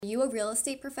Are you a real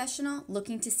estate professional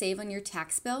looking to save on your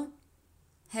tax bill?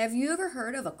 Have you ever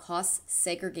heard of a cost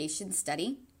segregation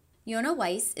study? Yona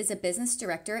Weiss is a business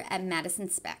director at Madison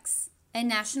Specs, a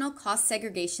national cost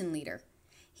segregation leader.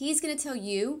 He's going to tell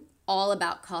you all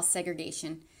about cost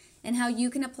segregation and how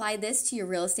you can apply this to your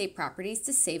real estate properties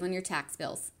to save on your tax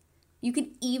bills. You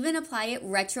can even apply it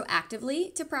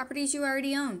retroactively to properties you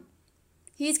already own.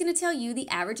 He's going to tell you the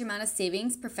average amount of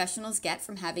savings professionals get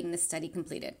from having this study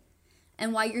completed,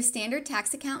 and why your standard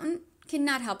tax accountant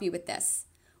cannot help you with this,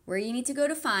 where you need to go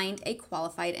to find a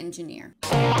qualified engineer.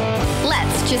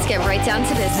 Let's just get right down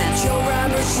to business. The Joe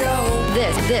Roberts Show.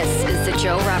 This is the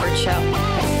Joe Roberts Show.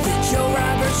 The Joe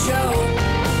Roberts Show.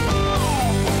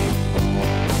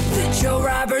 The Joe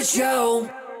Roberts Show.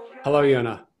 Hello,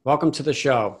 Yona. Welcome to the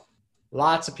show.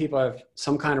 Lots of people have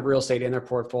some kind of real estate in their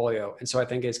portfolio, and so I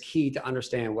think it's key to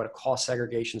understand what a cost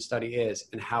segregation study is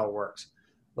and how it works.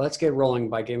 Let's get rolling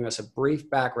by giving us a brief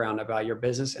background about your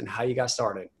business and how you got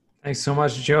started. Thanks so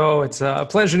much, Joe. It's a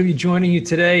pleasure to be joining you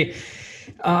today.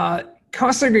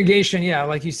 Cost segregation, yeah,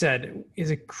 like you said,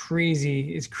 is a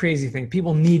crazy thing.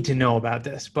 People need to know about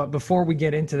this. But before we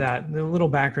get into that, a little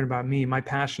background about me. My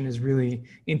passion is really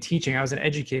in teaching. I was an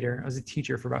educator. I was a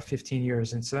teacher for about 15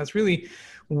 years. And so that's really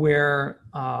where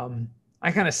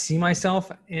I kind of see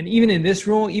myself. And even in this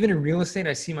role, even in real estate,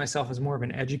 I see myself as more of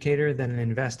an educator than an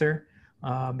investor.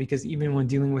 Because even when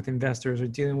dealing with investors or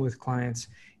dealing with clients,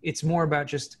 it's more about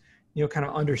just, kind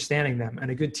of understanding them. And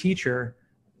a good teacher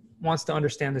wants to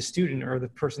understand the student or the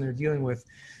person they're dealing with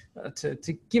to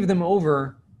give them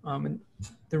over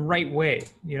the right way,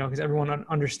 because everyone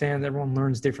understands, everyone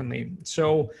learns differently.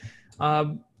 So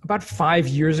about 5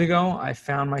 years ago, I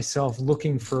found myself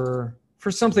looking for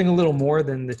something a little more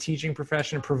than the teaching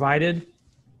profession provided.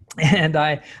 And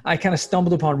I kind of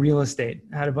stumbled upon real estate.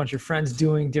 I had a bunch of friends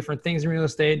doing different things in real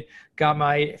estate, got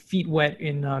my feet wet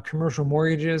in commercial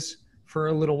mortgages for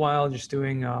a little while, just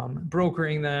doing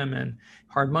brokering them and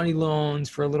hard money loans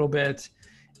for a little bit.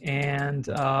 And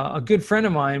a good friend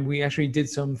of mine, we actually did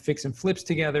some fix and flips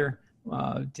together,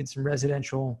 did some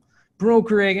residential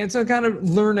brokering. And so kind of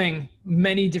learning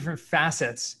many different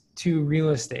facets to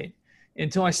real estate,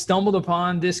 until I stumbled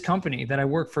upon this company that I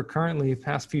work for currently the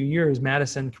past few years,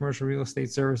 Madison Commercial Real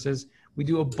Estate Services. We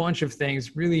do a bunch of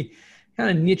things, really kind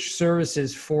of niche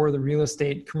services for the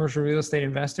commercial real estate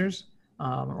investors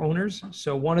or owners.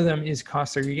 So one of them is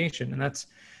cost segregation, and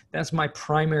that's my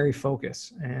primary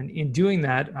focus. And in doing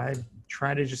that, I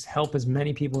try to just help as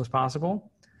many people as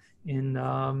possible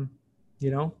in,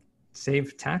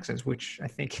 save taxes, which I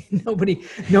think nobody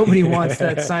wants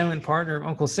that silent partner of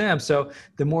Uncle Sam. So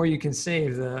the more you can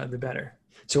save, the better.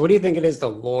 So what do you think it is the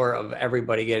lure of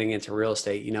everybody getting into real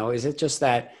estate? Is it just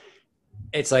that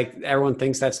it's like everyone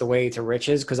thinks that's the way to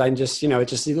riches? Because I'm just, you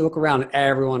look around,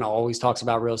 everyone always talks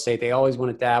about real estate. They always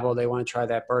want to dabble. They want to try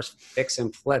that first fix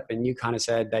and flip. And you kind of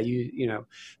said that you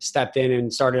stepped in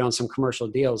and started on some commercial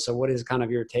deals. So what is kind of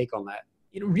your take on that?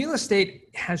 Real estate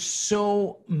has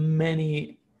so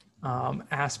many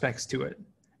aspects to it.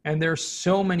 And there's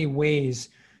so many ways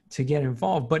to get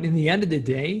involved. But in the end of the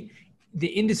day, the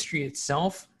industry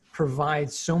itself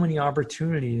provides so many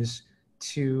opportunities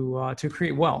to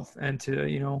create wealth and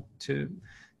to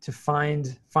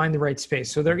find the right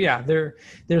space. So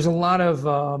there's a lot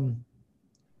of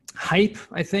hype,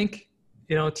 I think,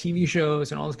 TV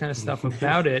shows and all this kind of stuff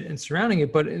about it and surrounding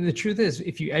it. But the truth is,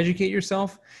 if you educate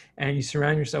yourself and you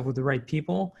surround yourself with the right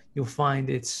people, you'll find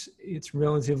it's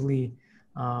relatively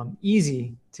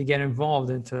easy to get involved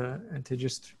and to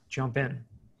just jump in.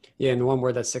 Yeah. And the one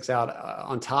word that sticks out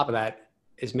on top of that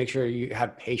is make sure you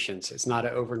have patience. It's not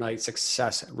an overnight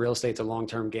success. Real estate's a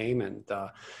long-term game, and,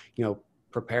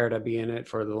 prepare to be in it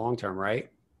for the long term, right?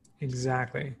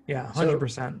 Exactly. Yeah. 100%.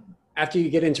 So, after you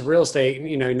get into real estate,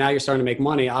 now you're starting to make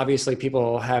money. Obviously,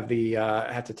 people have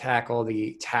to tackle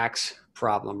the tax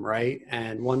problem, right?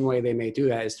 And one way they may do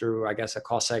that is through, I guess, a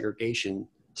cost segregation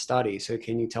study. So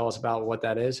can you tell us about what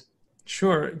that is?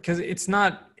 Sure, because it's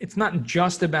not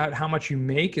just about how much you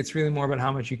make. It's really more about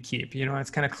how much you keep. It's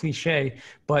kind of cliche,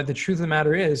 but the truth of the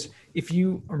matter is, if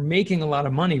you are making a lot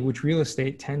of money, which real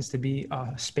estate tends to be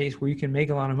a space where you can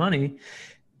make a lot of money,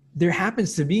 there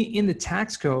happens to be in the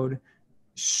tax code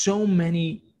so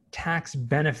many tax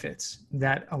benefits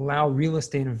that allow real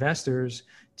estate investors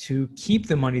to keep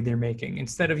the money they're making.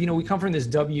 Instead of, we come from this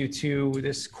W-2,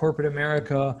 this corporate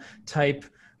America type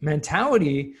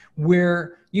mentality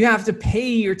where you have to pay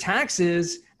your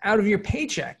taxes out of your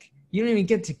paycheck. You don't even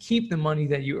get to keep the money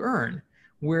that you earn.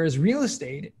 Whereas real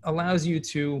estate allows you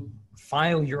to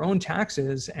file your own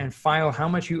taxes and file how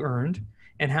much you earned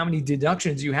and how many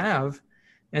deductions you have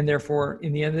And therefore,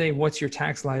 in the end of the day, what's your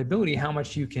tax liability? How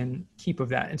much you can keep of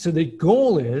that? And so the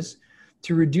goal is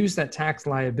to reduce that tax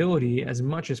liability as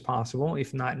much as possible,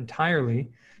 if not entirely,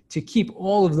 to keep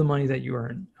all of the money that you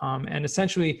earn. And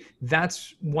essentially,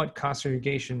 that's what cost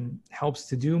segregation helps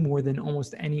to do more than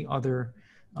almost any other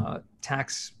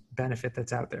tax benefit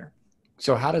that's out there.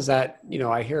 So how does that,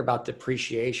 I hear about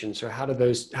depreciation. So how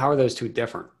are those two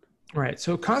different? Right.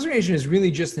 So cost segregation is really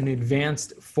just an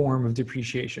advanced form of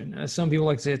depreciation. Some people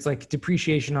like to say it's like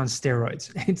depreciation on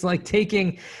steroids. It's like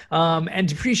taking, and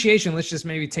depreciation, let's just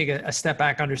maybe take a step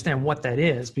back, understand what that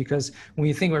is, because when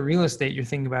you think about real estate, you're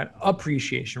thinking about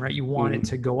appreciation, right? You want it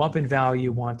to go up in value,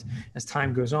 you want as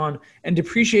time goes on. And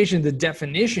depreciation, the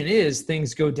definition is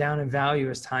things go down in value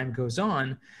as time goes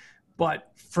on.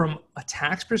 But from a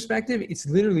tax perspective, it's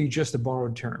literally just a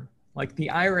borrowed term. Like the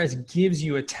IRS gives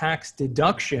you a tax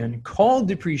deduction called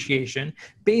depreciation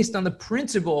based on the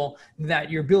principle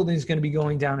that your building is going to be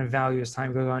going down in value as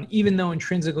time goes on, even though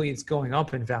intrinsically it's going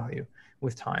up in value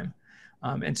with time.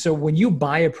 And so when you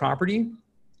buy a property,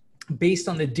 based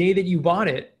on the day that you bought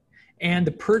it and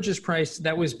the purchase price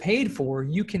that was paid for,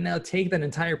 you can now take that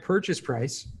entire purchase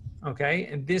price, okay,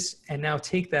 and now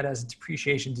take that as a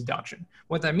depreciation deduction.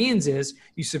 What that means is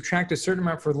you subtract a certain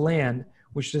amount for land,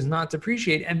 which does not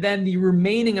depreciate. And then the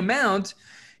remaining amount,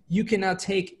 you can now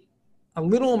take a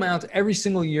little amount every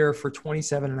single year for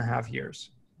 27 and a half years.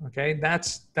 Okay,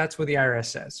 that's what the IRS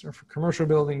says. Or for commercial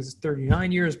buildings, it's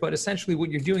 39 years. But essentially what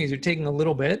you're doing is you're taking a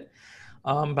little bit,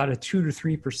 about a 2 to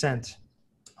 3%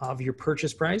 of your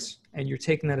purchase price, and you're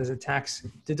taking that as a tax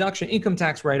deduction, income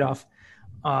tax write-off,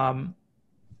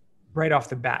 right off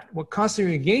the bat. What cost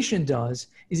segregation does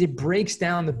is it breaks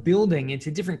down the building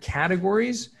into different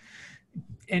categories,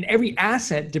 and every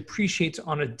asset depreciates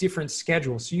on a different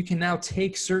schedule. So you can now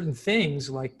take certain things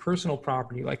like personal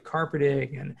property, like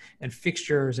carpeting and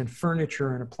fixtures and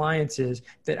furniture and appliances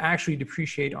that actually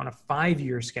depreciate on a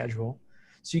 5-year schedule.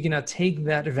 So you can now take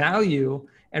that value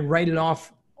and write it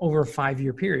off over a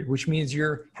 5-year period, which means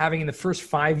you're having in the first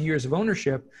 5 years of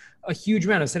ownership a huge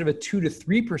amount. Instead of a 2 to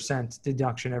 3%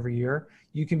 deduction every year,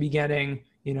 you can be getting,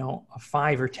 a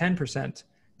 5 or 10%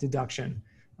 deduction.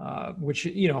 Which,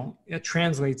 it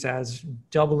translates as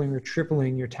doubling or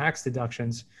tripling your tax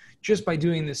deductions just by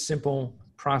doing this simple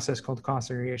process called cost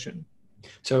segregation.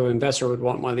 So an investor would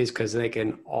want one of these because they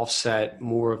can offset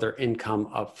more of their income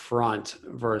up front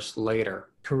versus later.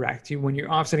 Correct. When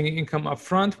you're offsetting income up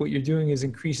front, what you're doing is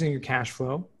increasing your cash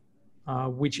flow,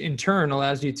 which in turn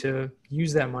allows you to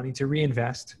use that money to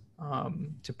reinvest,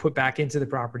 to put back into the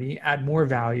property, add more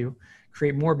value,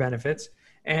 create more benefits.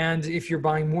 And if you're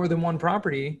buying more than one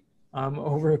property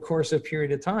over a course of a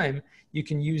period of time, you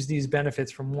can use these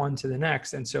benefits from one to the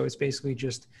next. And so it's basically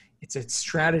it's a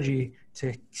strategy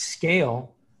to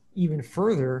scale even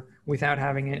further without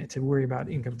having to worry about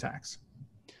income tax.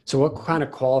 So what kind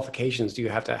of qualifications do you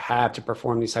have to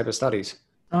perform these type of studies?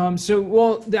 The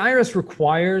IRS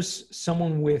requires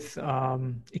someone with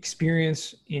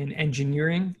experience in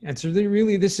engineering. And so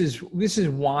this is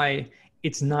why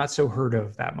it's not so heard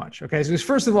of that much. Okay. So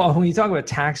first of all, when you talk about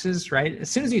taxes, right? As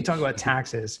soon as you talk about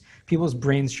taxes, people's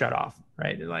brains shut off,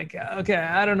 right? They're like, okay,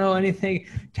 I don't know anything.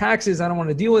 Taxes, I don't want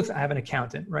to deal with. I have an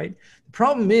accountant, right? The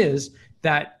problem is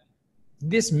that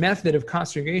this method of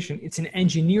cost segregation, it's an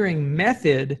engineering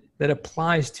method that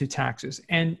applies to taxes.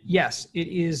 And yes, it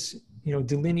is,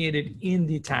 delineated in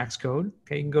the tax code.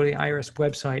 Okay. You can go to the IRS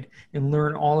website and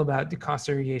learn all about the cost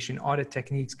segregation audit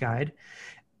techniques guide.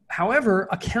 However,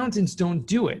 accountants don't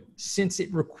do it since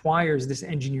it requires this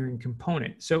engineering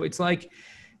component. So it's like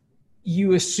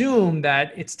you assume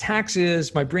that it's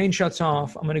taxes, my brain shuts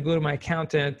off, I'm going to go to my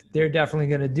accountant, they're definitely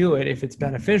going to do it if it's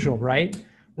beneficial, right?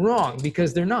 Wrong,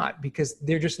 because they're not, because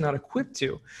they're just not equipped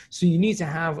to. So you need to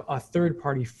have a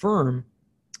third-party firm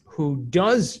who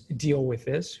does deal with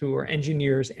this, who are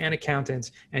engineers and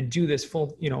accountants and do this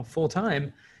full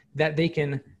time, that they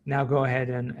can now go ahead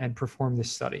and perform this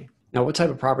study. Now, what type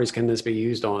of properties can this be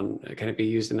used on? Can it be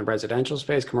used in the residential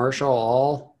space, commercial,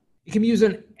 all? It can be used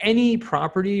on any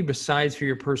property besides for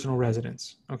your personal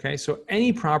residence. Okay, so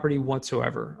any property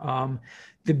whatsoever.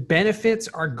 The benefits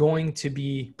are going to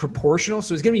be proportional.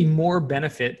 So it's going to be more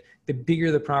benefit the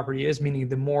bigger the property is, meaning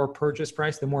the more purchase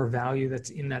price, the more value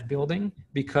that's in that building,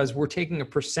 because we're taking a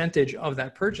percentage of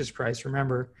that purchase price,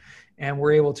 remember, and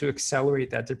we're able to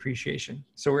accelerate that depreciation.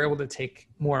 So we're able to take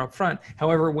more upfront.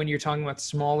 However, when you're talking about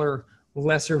smaller,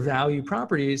 lesser value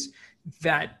properties,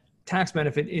 that tax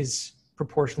benefit is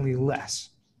proportionally less.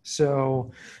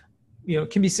 So,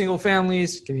 it can be single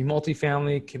families, can be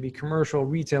multifamily, can be commercial,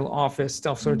 retail, office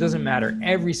stuff. So it doesn't matter.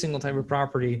 Every single type of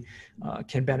property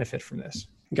can benefit from this.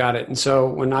 Got it. And so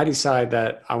when I decide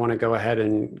that I want to go ahead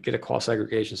and get a cost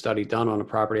segregation study done on a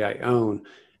property I own,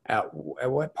 at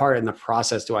what part in the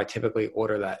process do I typically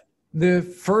order that? The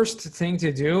first thing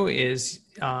to do is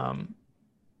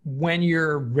when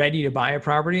you're ready to buy a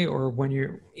property, or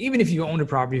even if you own a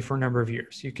property for a number of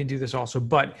years, you can do this also,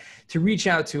 but to reach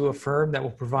out to a firm that will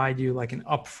provide you like an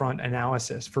upfront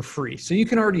analysis for free. So you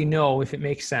can already know if it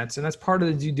makes sense. And that's part of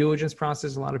the due diligence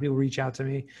process. A lot of people reach out to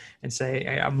me and say,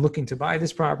 hey, I'm looking to buy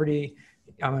this property.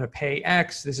 I'm going to pay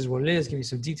X. This is what it is. Give me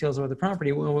some details about the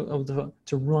property. We'll be able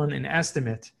to run an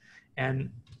estimate, and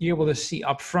you're able to see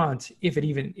upfront if it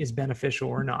even is beneficial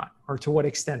or not, or to what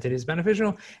extent it is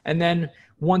beneficial. And then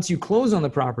once you close on the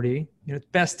property, it's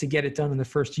best to get it done in the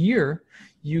first year.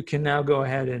 You can now go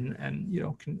ahead and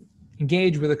can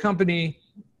engage with a company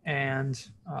and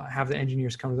have the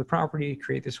engineers come to the property,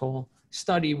 create this whole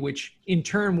study, which in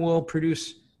turn will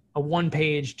produce a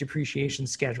one-page depreciation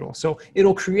schedule. So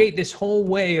it'll create this whole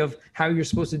way of how you're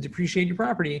supposed to depreciate your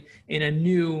property in a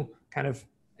new kind of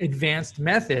advanced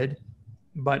method,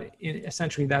 but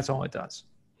essentially that's all it does.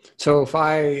 So if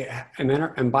I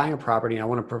am buying a property and I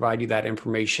want to provide you that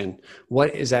information,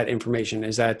 what is that information?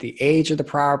 Is that the age of the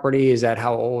property? Is that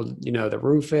how old, the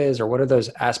roof is? Or what are those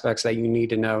aspects that you need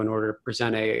to know in order to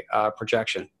present a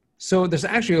projection? So there's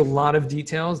actually a lot of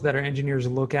details that our engineers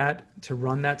look at to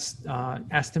run that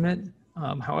estimate.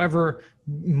 However,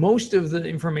 most of the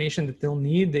information that they'll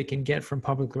need, they can get from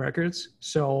public records.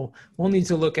 So we'll need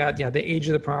to look at, the age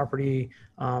of the property,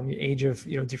 the age of,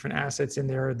 different assets in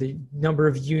there, the number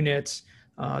of units,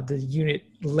 the unit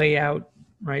layout,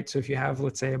 right? So if you have,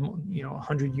 let's say,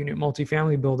 100 unit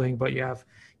multifamily building, but you have,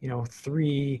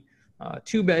 3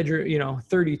 2-bedroom,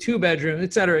 32 bedroom,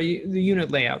 et cetera, the unit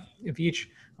layout of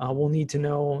each. We'll need to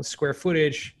know square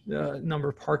footage, number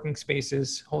of parking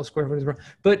spaces, whole square footage.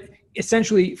 But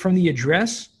essentially, from the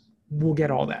address, we'll get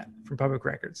all that from public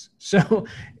records. So,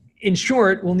 in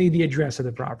short, we'll need the address of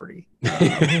the property.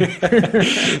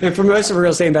 And for most of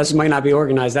real estate investors, might not be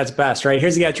organized. That's best, right?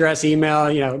 Here's the address,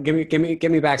 email. Give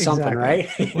me back something, right?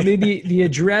 We'll need the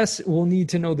address. We'll need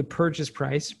to know the purchase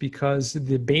price, because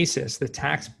the basis, the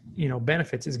tax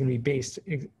benefits is going to be based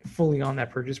fully on that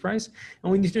purchase price.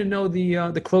 And we need to know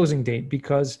the closing date,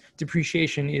 because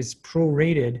depreciation is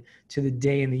prorated to the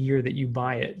day and the year that you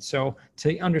buy it. So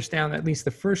to understand at least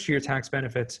the first year tax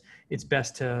benefits, it's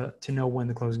best to know when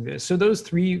the closing date is. So those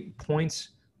 3 points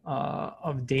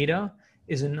of data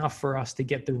is enough for us to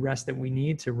get the rest that we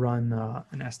need to run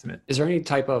an estimate. Is there any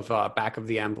type of back of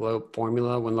the envelope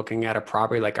formula when looking at a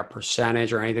property, like a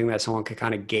percentage or anything that someone could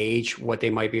kind of gauge what they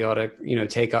might be able to,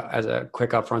 take up as a quick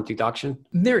upfront deduction?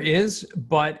 There is,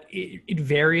 but it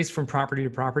varies from property to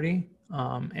property,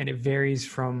 and it varies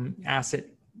from asset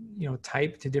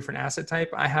type to different asset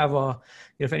type. I have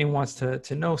if anyone wants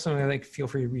to know something, like, feel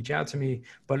free to reach out to me.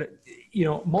 But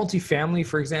multifamily,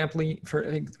 for example,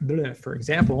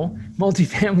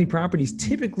 multifamily properties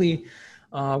typically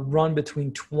run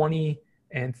between 20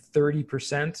 and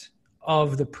 30%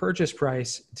 of the purchase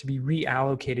price to be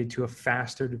reallocated to a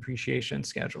faster depreciation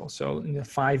schedule. So in the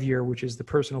 5-year, which is the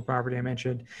personal property I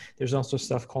mentioned, there's also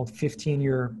stuff called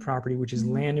 15-year property, which is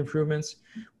land improvements,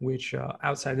 which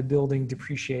outside the building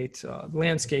depreciate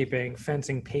landscaping,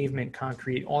 fencing, pavement,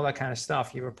 concrete, all that kind of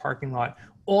stuff. You have a parking lot.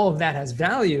 All of that has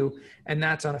value, and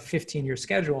that's on a 15-year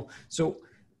schedule. So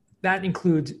that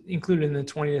included in the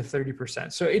 20 to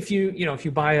 30%. So if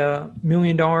you buy a $1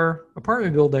 million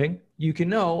apartment building, you can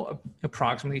know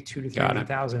approximately 2 to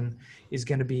 300,000 is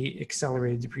going to be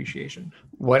accelerated depreciation.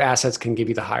 What assets can give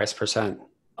you the highest percent?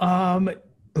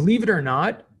 Believe it or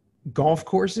not, golf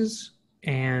courses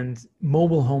and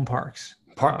mobile home parks.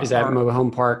 Is that mobile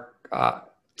home park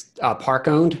park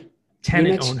owned?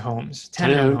 Tenant-owned homes.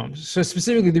 Tenant-owned homes. So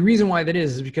specifically, the reason why that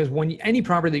is because when any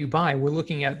property that you buy, we're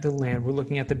looking at the land, we're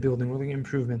looking at the building, we're looking at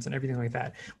improvements and everything like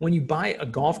that. When you buy a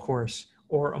golf course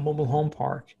or a mobile home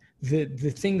park, the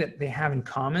thing that they have in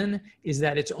common is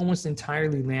that it's almost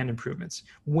entirely land improvements.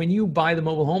 When you buy the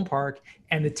mobile home park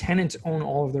and the tenants own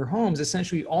all of their homes,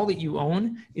 essentially all that you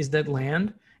own is that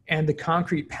land and the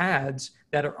concrete pads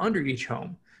that are under each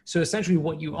home. So essentially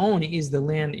what you own is the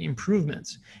land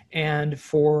improvements. And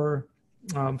for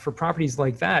properties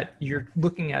like that, you're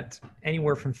looking at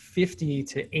anywhere from 50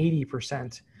 to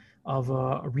 80% of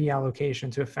a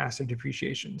reallocation to a faster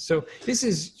depreciation. So this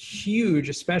is huge,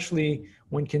 especially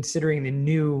when considering the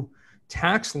new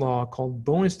tax law called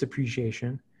bonus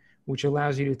depreciation, which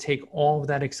allows you to take all of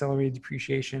that accelerated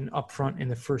depreciation upfront in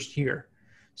the first year.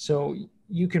 So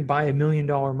you can buy $1 million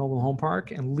mobile home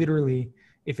park, and literally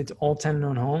if it's all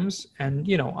tenant-owned homes, and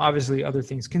obviously other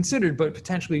things considered, but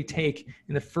potentially take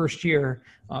in the first year,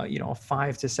 a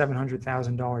 $500,000 to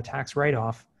 $700,000 tax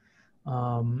write-off,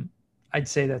 I'd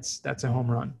say that's a home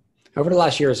run. Over the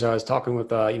last year or so, I was talking with,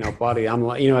 buddy, I'm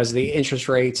like, as the interest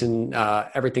rates and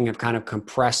everything have kind of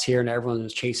compressed here and everyone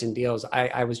was chasing deals.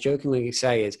 I was jokingly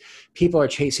say is people are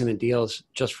chasing the deals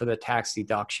just for the tax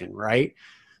deduction, right?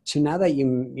 So now that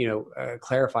you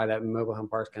clarify that mobile home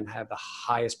parks can have the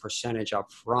highest percentage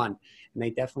up front, and they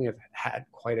definitely have had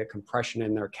quite a compression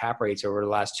in their cap rates over the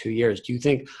last 2 years. Do you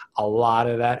think a lot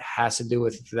of that has to do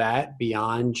with that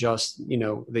beyond just,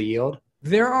 the yield?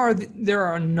 There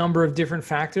are a number of different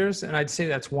factors, and I'd say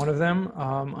that's one of them.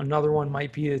 Another one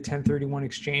might be the 1031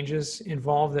 exchanges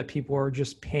involved, that people are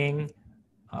just paying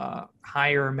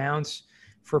higher amounts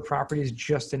for properties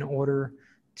just in order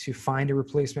to find a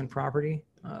replacement property.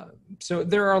 So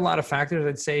there are a lot of factors.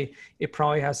 I'd say it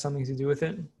probably has something to do with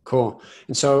it. Cool.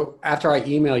 And so after I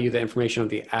email you the information of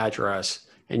the address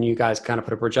and you guys kind of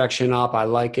put a projection up, I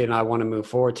like it and I want to move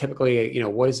forward. Typically,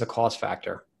 what is the cost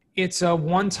factor? It's a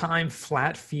one-time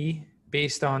flat fee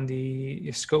based on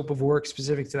the scope of work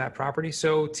specific to that property.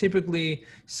 So typically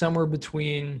somewhere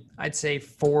between, I'd say,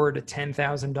 $4,000 to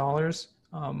 $10,000.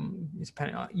 It's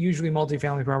depending on, usually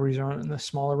multifamily properties are in the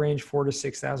smaller range, $4,000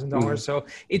 to $6,000. So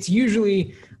it's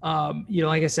usually,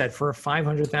 like I said, for a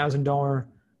 $500,000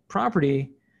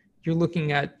 property, you're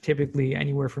looking at typically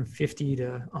anywhere from $50,000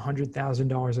 to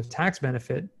 $100,000 of tax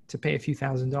benefit to pay a few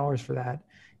 $1,000s for that.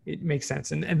 It makes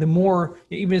sense. And the more,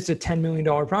 even if it's a $10 million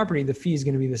property, the fee is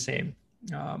going to be the same.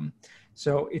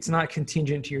 So it's not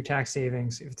contingent to your tax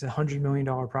savings. If it's a $100 million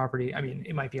property, I mean,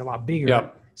 it might be a lot bigger.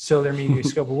 Yep. So there may be a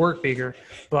scope of work bigger,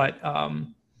 but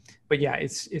yeah,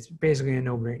 it's basically a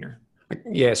no-brainer.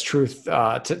 Yeah, it's truth.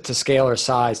 To scale or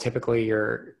size, typically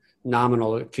your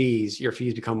fees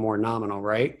become more nominal,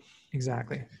 right?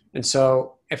 Exactly. And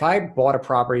so if I bought a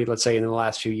property, let's say in the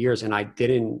last few years, and I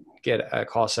didn't get a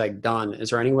cost seg done, is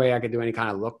there any way I could do any kind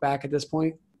of look back at this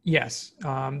point? Yes.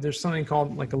 There's something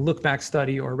called like a look back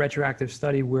study or a retroactive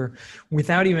study where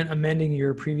without even amending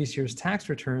your previous year's tax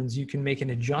returns, you can make an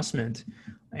adjustment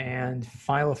and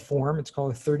file a form. It's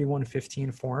called a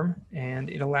 3115 form. And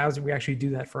it allows, we actually do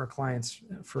that for our clients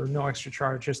for no extra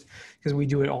charge, just because we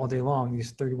do it all day long,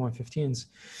 these 3115s.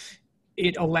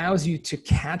 It allows you to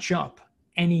catch up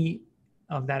any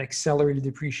of that accelerated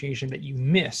depreciation that you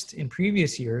missed in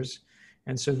previous years.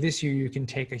 And so this year you can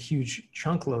take a huge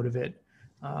chunk load of it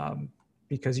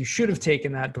because you should have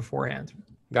taken that beforehand.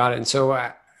 Got it. And so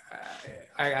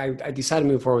I decided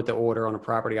to move forward with the order on a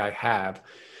property I have.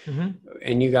 Mm-hmm.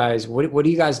 And you guys, what do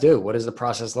you guys do? What does the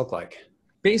process look like?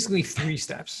 Basically 3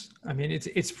 steps. I mean,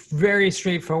 it's very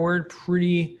straightforward,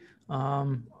 pretty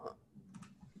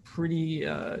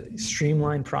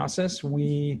streamlined process.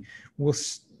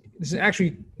 This is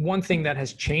actually one thing that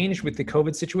has changed with the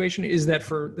COVID situation is that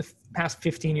for the past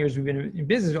 15 years we've been in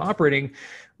business operating,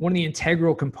 one of the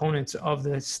integral components of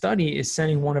the study is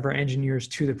sending one of our engineers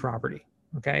to the property.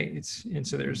 Okay. And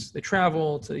so there's the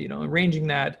travel to, arranging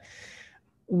that.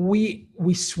 We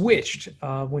switched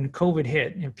when COVID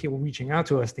hit, people reaching out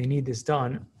to us, they need this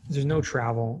done. There's no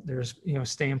travel. There's,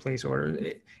 stay in place order.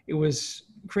 It was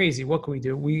crazy. What could we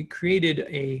do? We created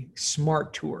a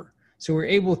smart tour. So we're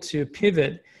able to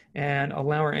pivot and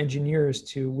allow our engineers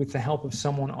to, with the help of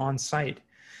someone on site,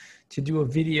 to do a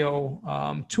video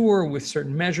tour with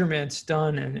certain measurements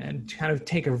done and kind of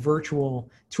take a virtual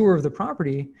tour of the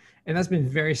property. And that's been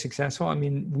very successful. I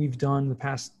mean, we've done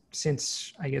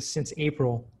since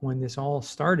April when this all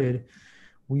started,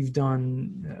 we've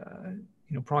done,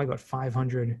 probably about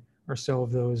 500 or so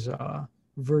of those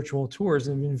virtual tours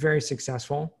and been very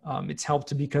successful. It's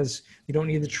helped because you don't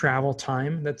need the travel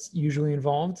time that's usually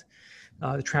involved.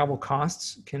 The travel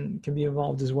costs can be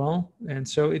involved as well. And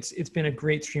so it's been a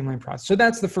great streamlined process. So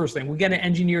that's the first thing. We get an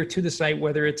engineer to the site,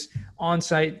 whether it's on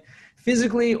site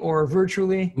physically or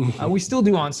virtually. We still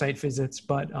do on-site visits,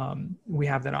 but we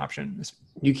have that option.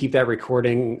 You keep that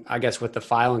recording, I guess, with the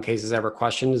file in case there's ever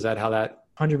questions. Is that how that?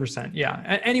 100%.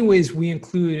 Yeah. Anyways, we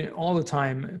include all the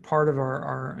time, part of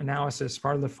our analysis,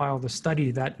 part of the file, the study,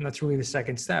 and that's really the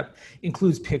second step,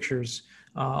 includes pictures,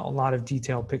 a lot of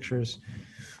detailed pictures.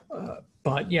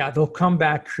 But yeah, they'll come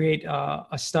back, create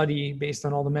a study based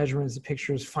on all the measurements, the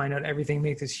pictures, find out everything,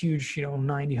 make this huge,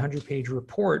 90, 100-page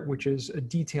report, which is a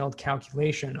detailed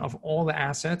calculation of all the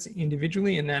assets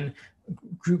individually and then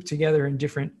grouped together in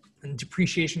different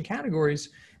depreciation categories.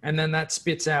 And then that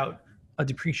spits out a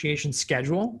depreciation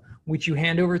schedule, which you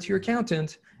hand over to your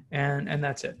accountant, and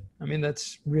that's it. I mean,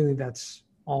 that's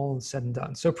all said and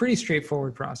done. So pretty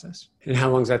straightforward process. And how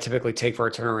long does that typically take for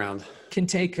a turnaround? Can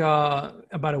take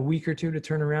about a week or two to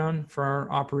turn around for our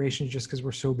operations, just because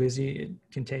we're so busy. It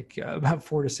can take about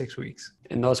 4 to 6 weeks.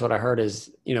 And notice what I heard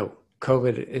is,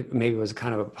 COVID it maybe was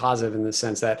kind of a positive in the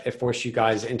sense that it forced you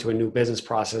guys into a new business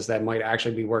process that might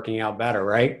actually be working out better,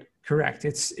 right? Correct.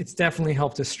 It's definitely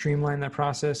helped us streamline that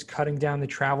process. Cutting down the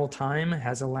travel time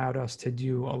has allowed us to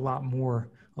do a lot more,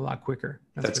 a lot quicker.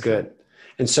 That's good. Sure.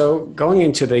 And so going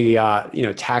into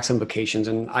the, tax implications,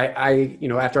 and I,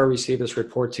 after I receive this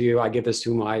report to you, I give this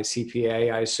to my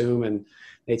CPA, I assume, and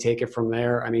they take it from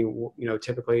there. I mean,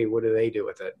 typically what do they do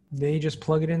with it? They just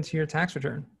plug it into your tax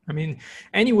return. I mean,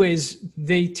 anyways,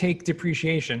 they take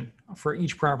depreciation for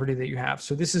each property that you have.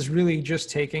 So this is really just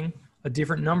taking a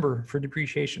different number for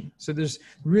depreciation. So there's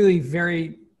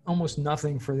really almost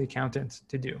nothing for the accountant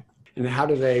to do. And how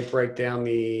do they break down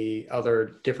the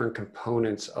other different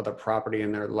components of the property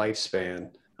in their lifespan?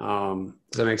 Does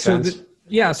that make sense?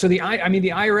 So the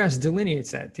IRS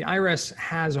delineates that. The IRS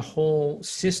has a whole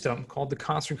system called the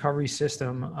cost recovery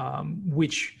system,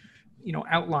 which,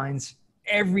 outlines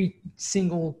every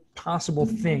single possible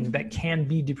thing that can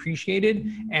be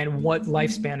depreciated and what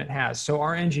lifespan it has. So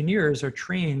our engineers are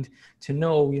trained to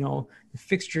know, the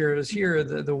fixtures here,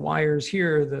 the wires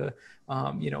here, the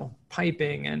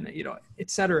piping and, et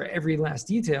cetera, every last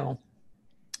detail,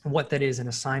 what that is, and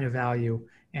assign a value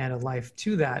and a life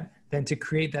to that, then to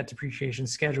create that depreciation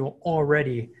schedule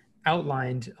already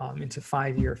outlined into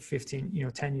 5-year, 15,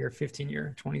 10-year,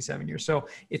 15-year, 27 years. So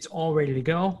it's all ready to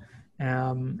go.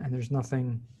 And there's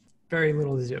very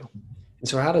little to do. And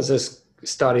so how does this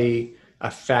study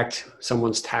affect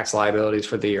someone's tax liabilities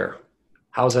for the year?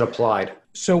 How is it applied?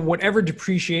 So whatever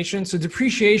depreciation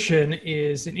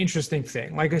is an interesting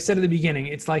thing. Like I said at the beginning,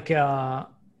 it's like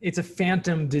it's a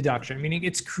phantom deduction, meaning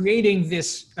it's creating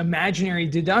this imaginary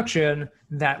deduction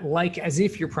that as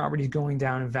if your property is going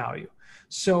down in value.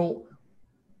 So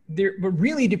but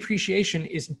really depreciation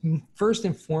is first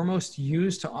and foremost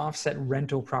used to offset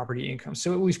rental property income.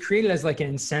 So it was created as like an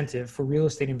incentive for real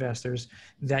estate investors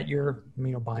that you're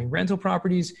buying rental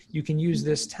properties. You can use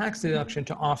this tax deduction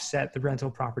to offset the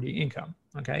rental property income.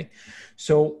 Okay.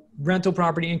 So rental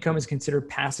property income is considered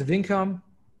passive income.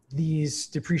 These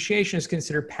depreciation is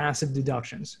considered passive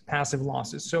deductions, passive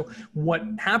losses. So what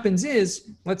happens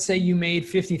is, let's say you made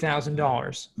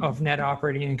 $50,000 of net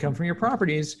operating income from your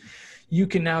properties. You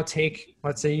can now take,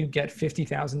 let's say you get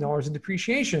 $50,000 of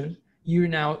depreciation, you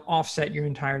now offset your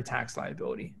entire tax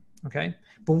liability, okay?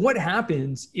 But what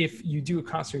happens if you do a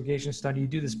cost segregation study, you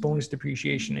do this bonus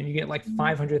depreciation, and you get like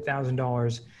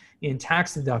 $500,000 in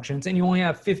tax deductions, and you only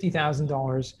have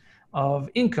 $50,000 of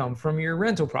income from your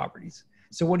rental properties?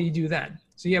 So what do you do then?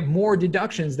 So you have more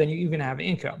deductions than you even have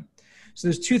income. So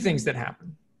there's two things that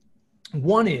happen.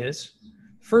 One is,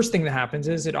 first thing that happens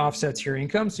is it offsets your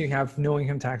income, so you have no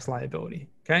income tax liability,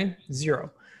 okay?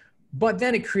 Zero. But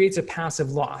then it creates a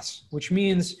passive loss, which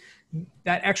means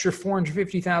that extra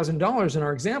 $450,000 in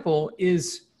our example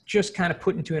is just kind of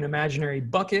put into an imaginary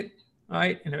bucket,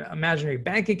 right? An imaginary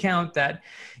bank account that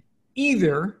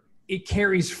either it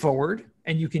carries forward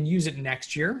and you can use it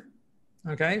next year,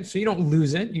 okay? So you don't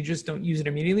lose it, you just don't use it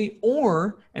immediately.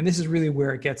 Or, and this is really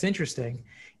where it gets interesting,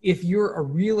 if you're a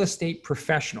real estate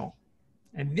professional,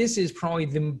 and this is probably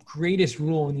the greatest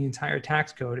rule in the entire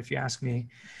tax code, if you ask me.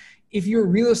 If you're a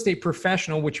real estate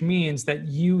professional, which means that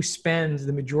you spend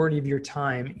the majority of your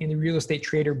time in the real estate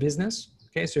trader business,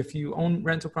 okay? So if you own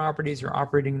rental properties, you're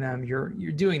operating them, you're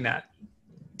doing that.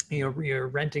 You're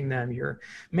renting them, you're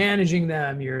managing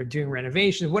them, you're doing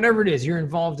renovations, whatever it is, you're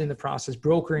involved in the process,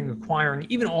 brokering, acquiring,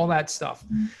 even all that stuff.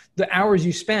 The hours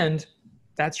you spend,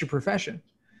 that's your profession.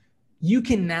 You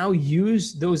can now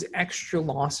use those extra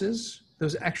losses,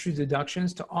 those extra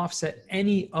deductions, to offset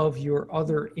any of your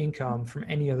other income from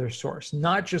any other source,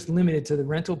 not just limited to the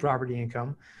rental property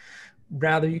income.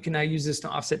 Rather, you can now use this to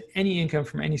offset any income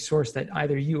from any source that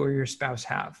either you or your spouse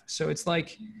have. So it's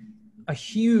like a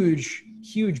huge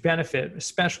benefit,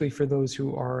 especially for those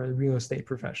who are real estate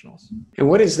professionals. And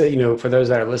what is the, for those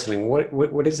that are listening,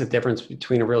 what is the difference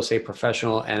between a real estate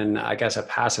professional and, I guess, a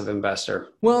passive investor?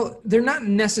 Well, they're not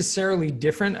necessarily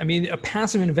different. I mean, a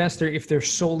passive investor, if they're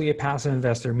solely a passive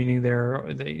investor, meaning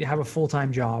they have a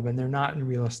full-time job and they're not in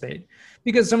real estate,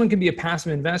 because someone can be a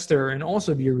passive investor and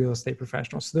also be a real estate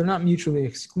professional. So they're not mutually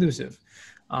exclusive.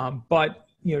 But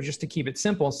just to keep it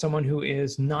simple, someone who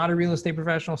is not a real estate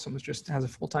professional, someone who just has a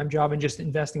full-time job and just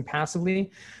investing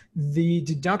passively, the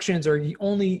deductions are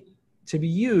only to be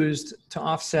used to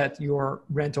offset your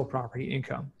rental property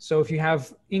income. So if you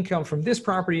have income from this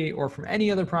property or from any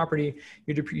other property,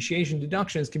 your depreciation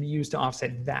deductions can be used to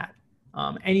offset that.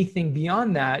 Anything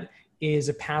beyond that is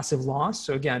a passive loss.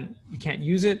 So again, you can't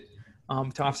use it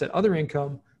to offset other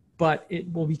income, but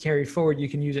it will be carried forward. You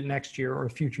can use it next year or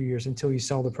future years until you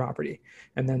sell the property,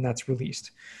 and then that's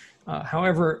released.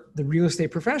 However, the real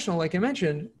estate professional, like I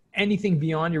mentioned, anything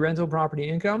beyond your rental property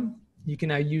income, you can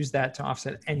now use that to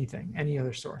offset anything, any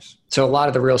other source. So a lot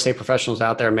of the real estate professionals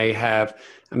out there may have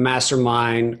a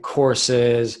mastermind,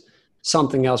 courses,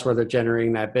 something else where they're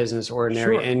generating that business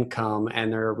ordinary income,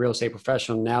 and they're a real estate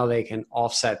professional. Now they can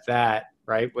offset that,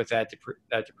 right, with that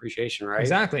depreciation, right?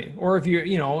 Exactly. Or if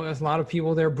you know, a lot of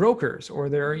people, they're brokers, or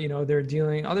they're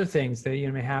dealing other things. They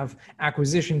may have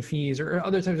acquisition fees or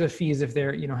other types of fees if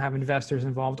they're have investors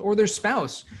involved, or their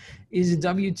spouse is a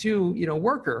W-2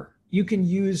 worker. You can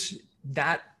use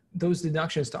those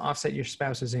deductions to offset your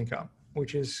spouse's income,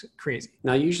 which is crazy.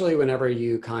 Now, usually whenever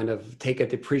you kind of take a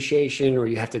depreciation or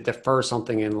you have to defer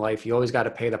something in life, you always got to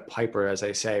pay the piper, as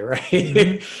they say, right?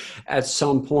 Mm-hmm. At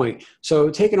some point. So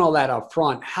taking all that up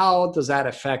front, how does that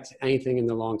affect anything in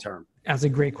the long term? That's a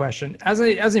great question. As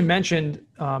I mentioned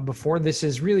before,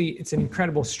 it's an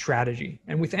incredible strategy.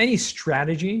 And with any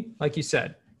strategy, like you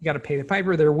said, you got to pay the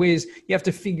piper. There are ways you have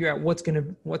to figure out what's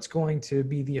going to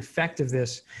be the effect of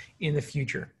this in the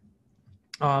future.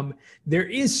 There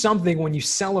is something when you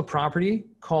sell a property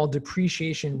called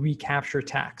depreciation recapture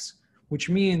tax, which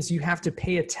means you have to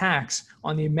pay a tax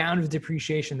on the amount of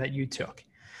depreciation that you took.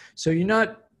 So you're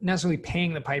not necessarily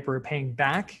paying the piper or paying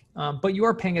back, but you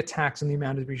are paying a tax on the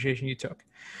amount of depreciation you took.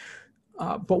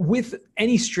 But with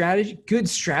any good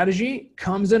strategy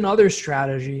comes another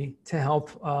strategy to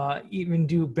help even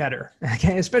do better,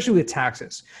 okay? Especially with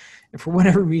taxes. And for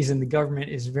whatever reason, the government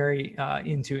is very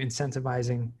into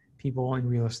incentivizing people in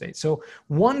real estate. So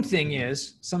one thing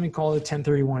is something called a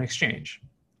 1031 exchange.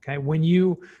 Okay, when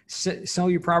you sell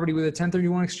your property with a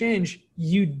 1031 exchange,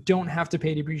 you don't have to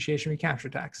pay depreciation recapture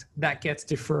tax. That gets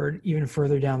deferred even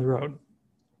further down the road.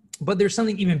 But there's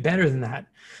something even better than that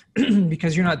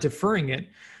because you're not deferring it.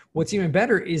 What's even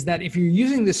better is that if you're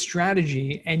using this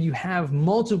strategy and you have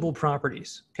multiple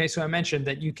properties, okay, so I mentioned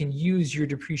that you can use your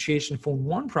depreciation from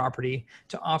one property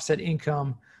to offset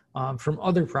income from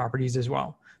other properties as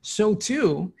well. So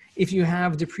too, if you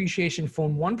have depreciation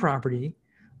from one property,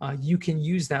 you can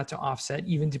use that to offset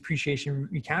even depreciation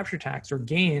recapture tax or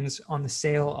gains on the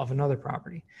sale of another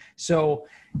property. So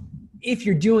if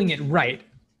you're doing it right,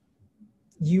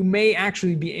 you may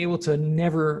actually be able to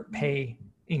never pay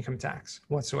income tax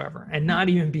whatsoever and not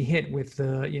even be hit with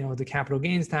the capital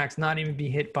gains tax, not even be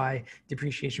hit by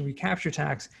depreciation recapture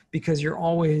tax, because you're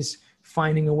always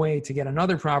finding a way to get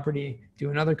another property,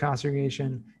 do another cost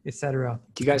segregation, et cetera.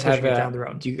 Do you guys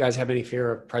have any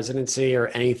fear of presidency or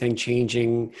anything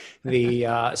changing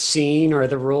the scene or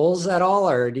the rules at all?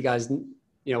 Or do you guys,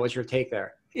 what's your take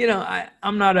there?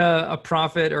 I'm not a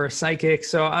prophet or a psychic,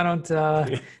 so I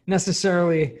don't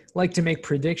necessarily like to make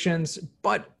predictions.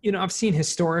 But, I've seen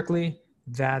historically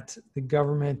that the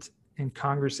government and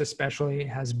Congress especially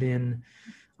has been,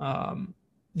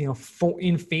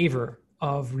 in favor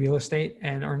of real estate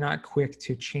and are not quick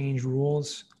to change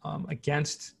rules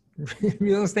against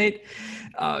real estate.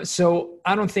 So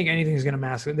I don't think anything is going to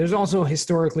mask it. There's also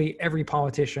historically every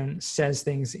politician says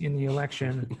things in the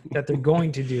election that they're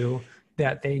going to do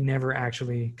that they never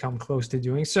actually come close to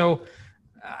doing. So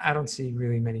I don't see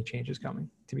really many changes coming,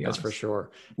 to be honest. That's for sure.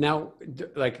 Now,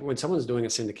 like when someone's doing a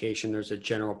syndication, there's a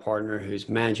general partner who's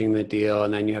managing the deal,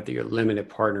 and then you have your limited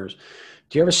partners.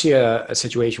 Do you ever see a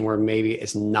situation where maybe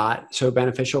it's not so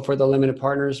beneficial for the limited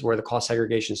partners, where the cost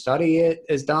segregation study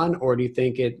is done, or do you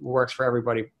think it works for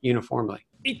everybody uniformly?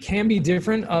 It can be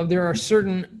different. There are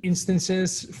certain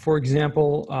instances, for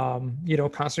example,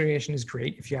 cost segregation is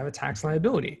great if you have a tax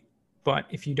liability. But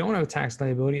if you don't have a tax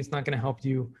liability, it's not going to help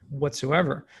you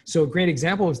whatsoever. So a great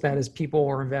example of that is people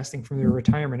are investing from their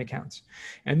retirement accounts.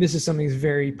 And this is something that's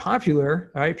very popular,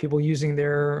 right? People using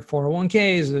their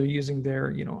 401ks, they're using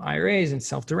their IRAs and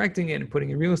self-directing it and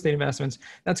putting in real estate investments.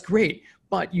 That's great.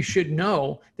 But you should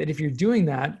know that if you're doing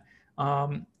that,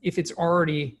 if it's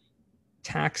already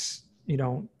tax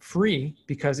free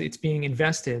because it's being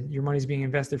invested, your money's being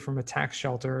invested from a tax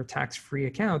shelter or tax-free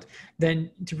account, then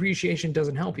depreciation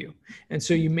doesn't help you. And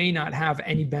so you may not have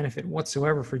any benefit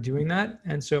whatsoever for doing that.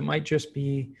 And so it might just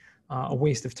be a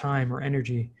waste of time or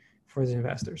energy for the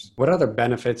investors. What other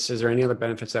benefits, is there any other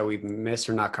benefits that we've missed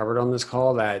or not covered on this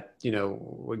call that,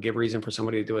 would give reason for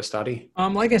somebody to do a study?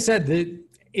 Like I said,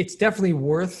 it's definitely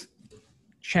worth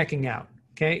checking out.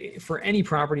 Okay. For any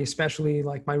property, especially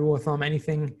like my rule of thumb,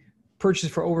 anything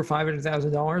purchased for over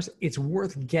 $500,000, it's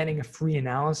worth getting a free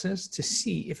analysis to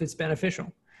see if it's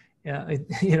beneficial.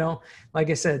 Yeah,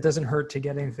 like I said, it doesn't hurt to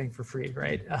get anything for free,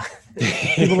 right?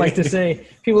 People like to say,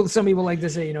 some people like to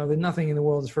say, that nothing in the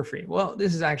world is for free. Well,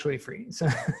 this is actually free. So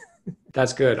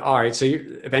That's good. All right. So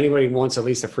if anybody wants at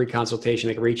least a free consultation,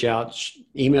 they can reach out,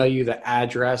 email you the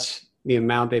address, the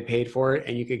amount they paid for it,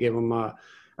 and you could give them a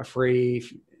free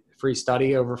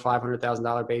study over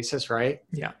 $500,000 basis, right?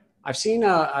 Yeah. I've seen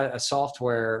a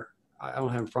software, I don't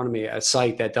have in front of me, a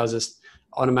site that does this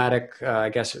automatic,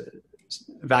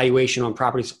 valuation on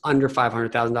properties under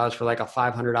 $500,000 for like a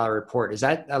 $500 report. Is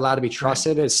that allowed to be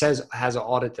trusted? Right. It says has an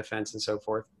audit defense and so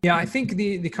forth. Yeah, I think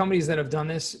the companies that have done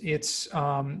this, it's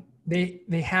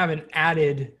they have an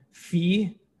added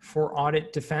fee for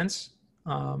audit defense,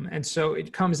 and so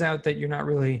it comes out that you're not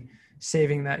really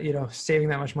saving that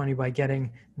much money by getting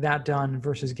that done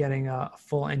versus getting a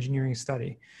full engineering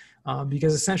study,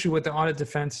 because essentially what the audit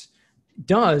defense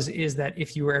does is that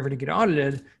if you were ever to get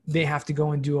audited, they have to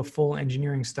go and do a full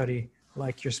engineering study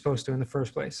like you're supposed to in the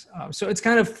first place. So it's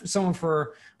kind of someone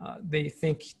they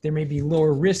think there may be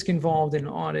lower risk involved in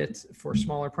audit for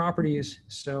smaller properties.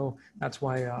 So that's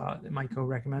why Michael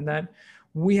recommend that.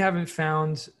 We haven't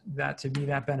found that to be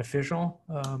that beneficial.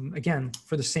 Again,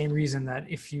 for the same reason that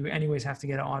if you anyways have to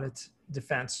get an audit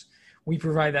defense, we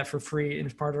provide that for free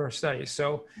as part of our study.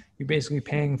 So you're basically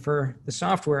paying for the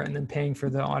software and then paying for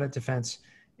the audit defense.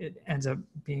 It ends up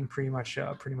being pretty much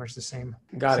the same.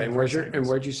 Got it. And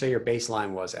where'd you say your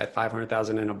baseline was at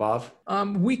 500,000 and above?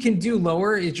 We can do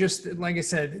lower. It just, like I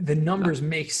said, the numbers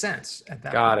make sense at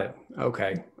that point. Got it.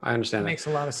 Okay. I understand that. Makes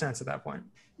a lot of sense at that point.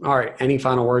 All right. Any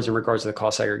final words in regards to the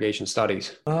cost segregation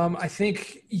studies? I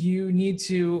think you need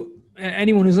to,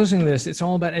 anyone who's listening to this, it's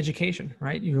all about education,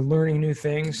 right? You're learning new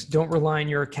things. Don't rely on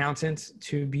your accountant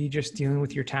to be just dealing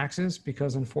with your taxes,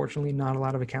 because unfortunately not a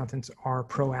lot of accountants are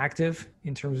proactive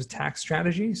in terms of tax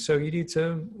strategy. So you need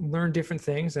to learn different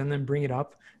things and then bring it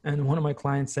up. And one of my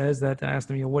clients says that, I asked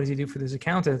him, what does he do for his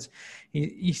accountants?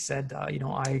 He said,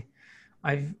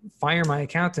 I fire my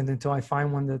accountant until I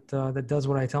find one that does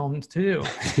what I tell them to do.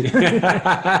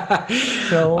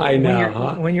 So I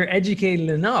know, when you're educated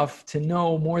enough to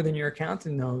know more than your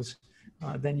accountant knows,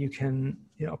 then you can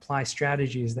apply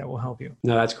strategies that will help you.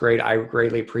 No, that's great. I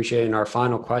greatly appreciate it. And our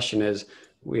final question is,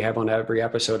 we have on every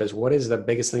episode, is what is the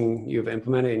biggest thing you've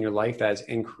implemented in your life that has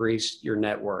increased your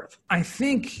net worth? I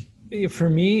think for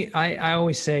me, I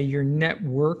always say your net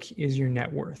worth is your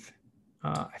net worth.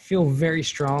 I feel very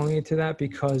strongly to that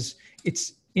because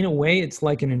it's, in a way, it's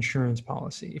like an insurance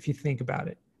policy, if you think about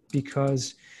it,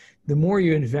 because the more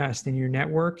you invest in your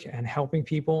network and helping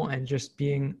people and just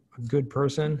being a good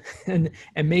person and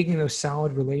making those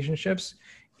solid relationships,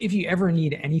 if you ever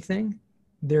need anything,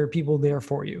 there are people there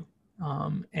for you.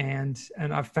 And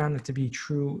I've found it to be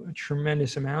true, a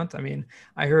tremendous amount. I mean,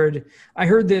 I heard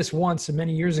this once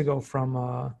many years ago from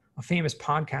a famous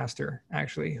podcaster,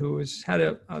 actually, who had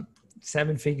a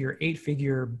 7-figure,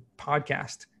 8-figure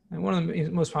podcast, and one of the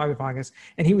most popular podcasts.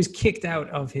 And he was kicked out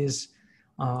of his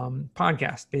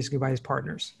podcast basically by his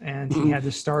partners. And he had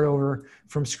to start over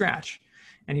from scratch.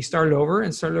 And he started over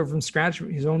from scratch,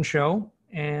 his own show,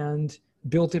 and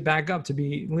built it back up to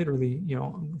be literally,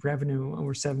 revenue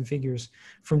over 7 figures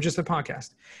from just a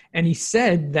podcast. And he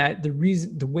said that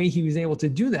the way he was able to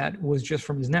do that was just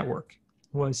from his network.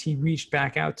 Was he reached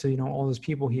back out to, all those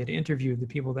people he had interviewed, the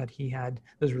people that he had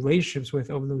those relationships with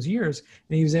over those years,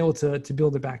 and he was able to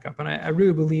build it back up. And I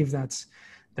really believe that's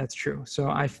true. So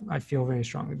I feel very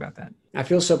strongly about that. I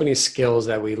feel so many skills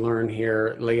that we learn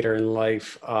here later in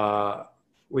life,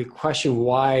 we question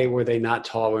why were they not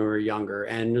taught when we were younger?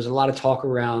 And there's a lot of talk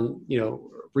around,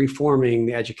 reforming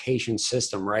the education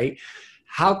system, right?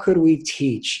 How could we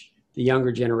teach the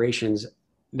younger generations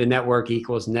the network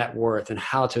equals net worth and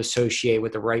how to associate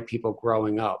with the right people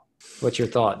growing up? What's your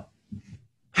thought?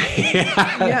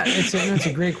 Yeah, it's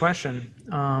a great question.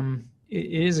 It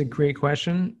is a great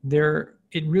question.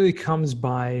 It really comes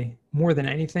by more than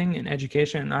anything in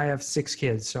education. And I have 6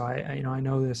 kids, so I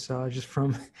know this just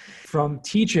from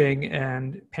teaching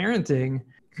and parenting.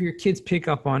 Your kids pick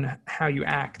up on how you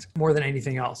act more than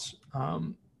anything else.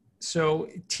 So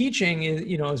teaching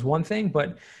is one thing,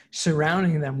 but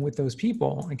surrounding them with those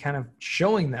people and kind of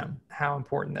showing them how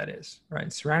important that is,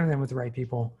 right? Surrounding them with the right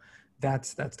people,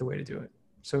 that's the way to do it.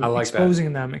 So like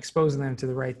exposing them to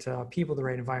the right people, the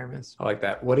right environments. I like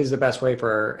that. What is the best way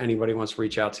for anybody who wants to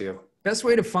reach out to you? Best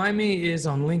way to find me is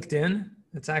on LinkedIn.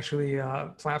 It's actually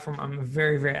a platform I'm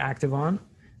very, very active on.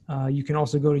 You can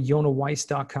also go to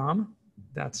yonaweiss.com.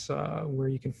 That's where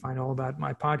you can find all about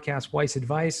my podcast, Weiss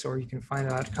Advice, or you can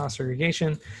find out cost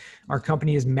segregation. Our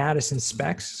company is Madison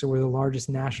Specs, so we're the largest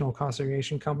national cost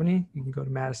segregation company. You can go to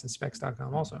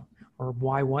madisonspecs.com also, or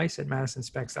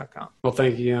yweiss@madisonspecs.com. Well,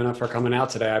 thank you, Yona, for coming out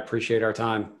today. I appreciate our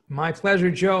time. My pleasure,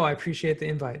 Joe. I appreciate the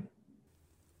invite.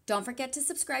 Don't forget to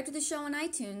subscribe to the show on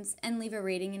iTunes and leave a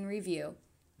rating and review.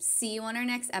 See you on our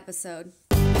next episode.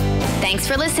 Thanks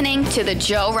for listening to The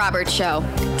Joe Roberts Show.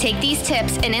 Take these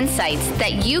tips and insights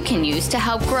that you can use to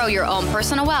help grow your own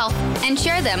personal wealth and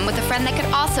share them with a friend that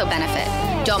could also benefit.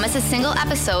 Don't miss a single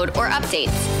episode or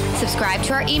updates. Subscribe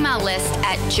to our email list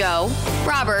at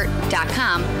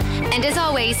joerobert.com. And as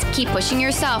always, keep pushing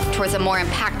yourself towards a more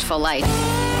impactful life.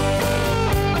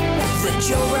 The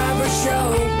Joe Roberts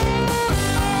Show.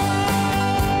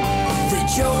 The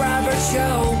Joe Roberts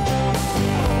Show.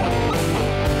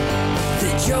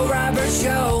 The Joe Roberts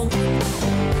Show.